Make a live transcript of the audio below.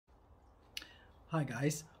Hi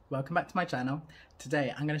guys, welcome back to my channel.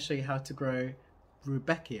 Today I'm going to show you how to grow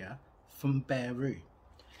Rudbeckia from bare root.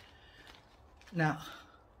 Now,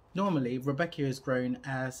 normally Rudbeckia is grown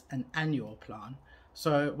as an annual plant.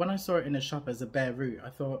 So when I saw it in a shop as a bare root, I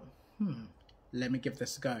thought, let me give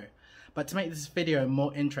this a go. But to make this video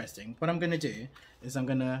more interesting, what I'm going to do is I'm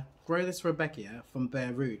going to grow this Rudbeckia from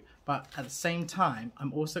bare root, but at the same time,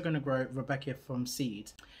 I'm also going to grow Rudbeckia from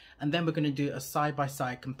seed. And then we're going to do a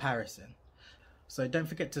side-by-side comparison. So don't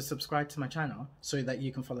forget to subscribe to my channel so that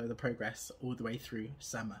you can follow the progress all the way through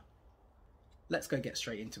summer. Let's go get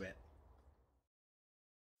straight into it.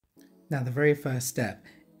 Now the very first step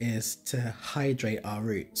is to hydrate our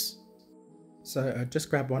roots. So I just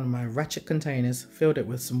grabbed one of my ratchet containers, filled it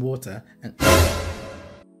with some water, and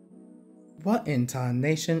what in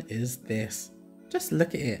tarnation is this? Just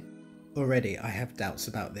look at it. Already I have doubts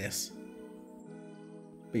about this.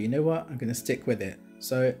 But you know what? I'm going to stick with it.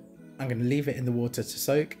 So I'm going to leave it in the water to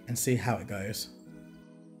soak and see how it goes.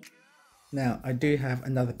 Now I do have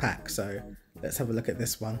another pack, so let's have a look at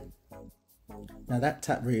this one. Now that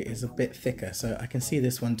taproot is a bit thicker, so I can see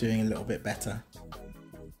this one doing a little bit better.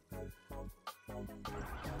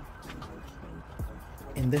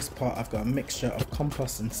 In this pot I've got a mixture of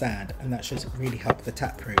compost and sand, and that should really help the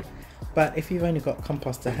taproot. But if you've only got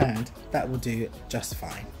compost to hand, that will do just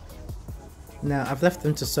fine. Now I've left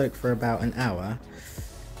them to soak for about an hour.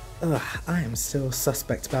 I am still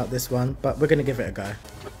suspect about this one, but we're going to give it a go.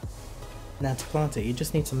 Now to plant it, you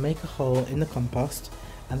just need to make a hole in the compost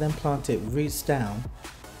and then plant it roots down,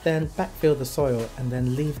 then backfill the soil and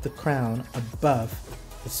then leave the crown above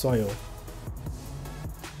the soil.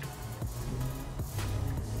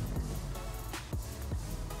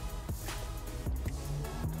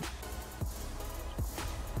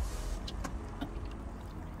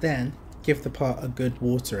 Then give the pot a good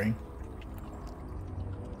watering.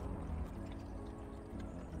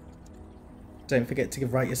 Don't forget to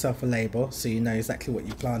write yourself a label so you know exactly what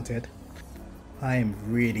you planted. I am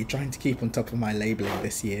really trying to keep on top of my labelling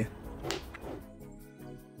this year.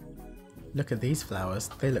 Look at these flowers,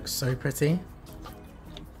 they look so pretty.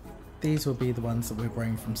 These will be the ones that we're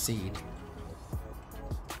growing from seed.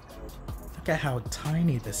 Look at how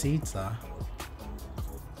tiny the seeds are.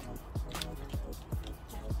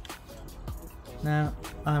 Now,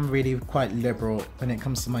 I'm really quite liberal when it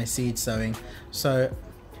comes to my seed sowing, so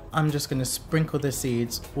I'm just going to sprinkle the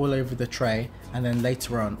seeds all over the tray, and then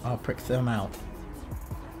later on I'll prick them out.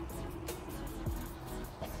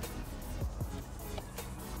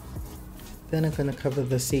 Then I'm going to cover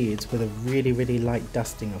the seeds with a really light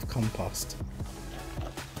dusting of compost.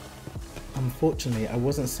 Unfortunately I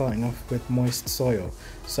wasn't starting off with moist soil,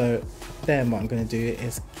 so then what I'm going to do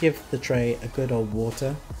is give the tray a good old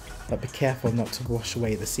water, but be careful not to wash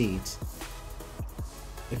away the seeds.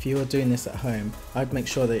 If you are doing this at home, I'd make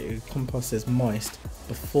sure that your compost is moist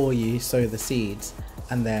before you sow the seeds,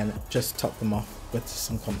 and then just top them off with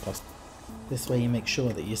some compost. This way you make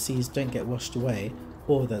sure that your seeds don't get washed away,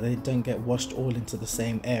 or that they don't get washed all into the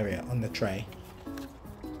same area on the tray.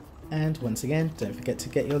 And once again, don't forget to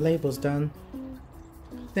get your labels done.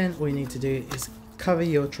 Then all you need to do is cover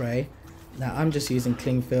your tray. Now I'm just using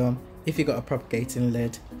cling film. If you've got a propagating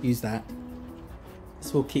lid, use that.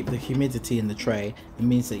 This will keep the humidity in the tray. It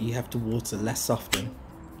means that you have to water less often.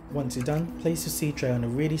 Once you're done, place your seed tray on a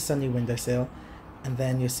really sunny windowsill, and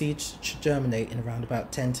then your seeds should germinate in around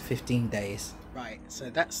about 10 to 15 days. Right, so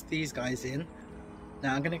that's these guys in.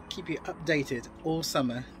 Now I'm going to keep you updated all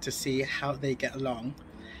summer to see how they get along.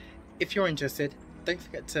 If you're interested, don't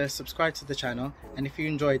forget to subscribe to the channel, and if you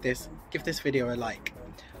enjoyed this, give this video a like.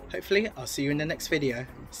 Hopefully I'll see you in the next video.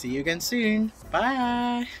 See you again soon.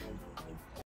 Bye!